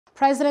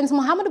President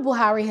Muhammadu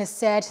Buhari has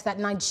said that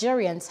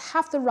Nigerians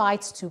have the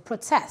right to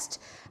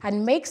protest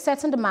and make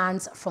certain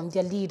demands from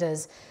their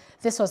leaders.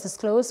 This was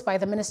disclosed by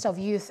the Minister of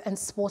Youth and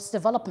Sports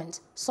Development,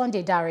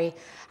 Sunday Dare,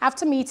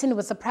 after meeting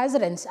with the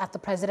president at the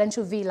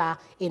presidential villa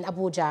in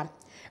Abuja.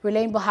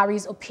 Relaying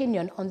Buhari's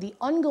opinion on the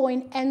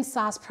ongoing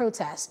Endsars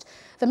protest,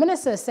 the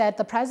minister said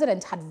the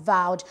president had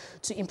vowed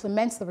to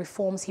implement the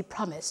reforms he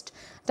promised.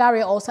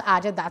 Dare also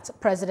added that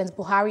President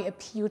Buhari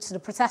appealed to the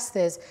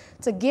protesters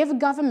to give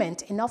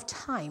government enough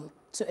time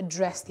to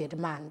address their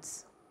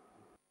demands.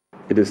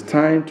 It is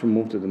time to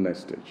move to the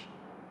next stage.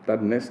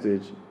 That next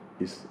stage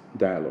is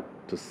dialogue,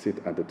 to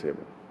sit at the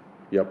table.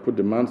 You have put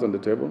demands on the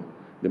table.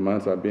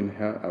 Demands have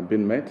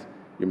been met.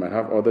 You might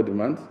have other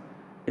demands.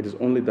 It is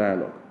only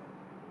dialogue.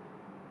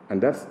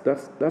 And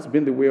that's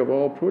been the way of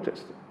all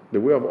protests, the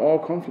way of all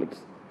conflicts.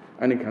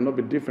 And it cannot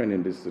be different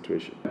in this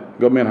situation.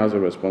 Government has a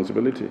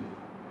responsibility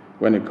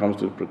when it comes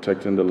to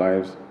protecting the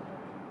lives,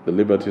 the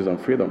liberties and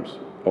freedoms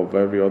of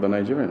every other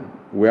Nigerian.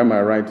 Where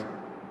my right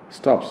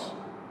stops,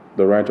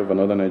 the right of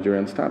another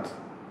Nigerian starts.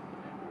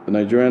 The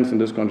Nigerians in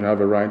this country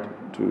have a right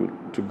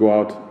to go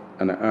out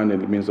and earn a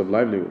means of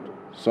livelihood.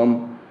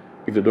 Some,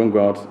 if they don't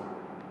go out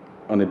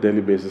on a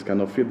daily basis,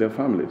 cannot feed their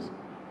families.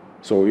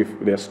 So if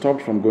they're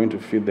stopped from going to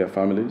feed their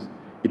families,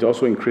 it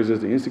also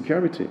increases the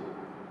insecurity.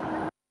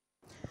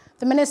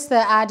 The minister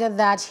added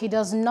that he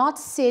does not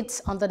sit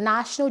on the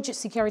National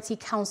Security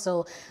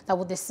Council that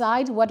will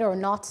decide whether or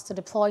not to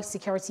deploy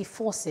security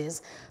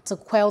forces to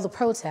quell the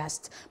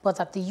protest, but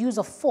that the use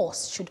of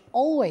force should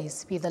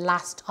always be the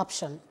last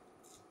option.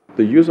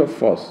 The use of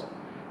force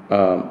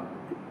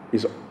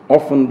is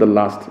often the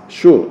last,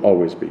 should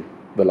always be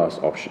the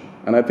last option.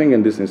 And I think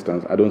in this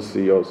instance, I don't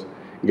see us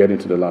getting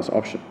to the last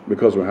option,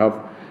 because we have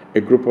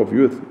a group of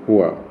youth who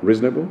are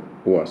reasonable,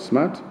 who are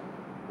smart,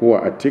 who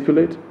are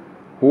articulate,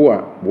 who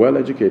are well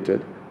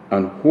educated,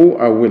 and who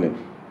are willing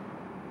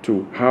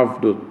to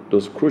have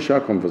those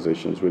crucial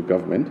conversations with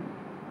government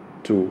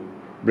to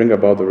bring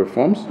about the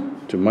reforms,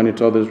 to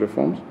monitor those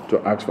reforms, to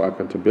ask for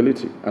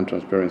accountability and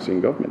transparency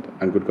in government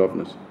and good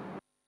governance.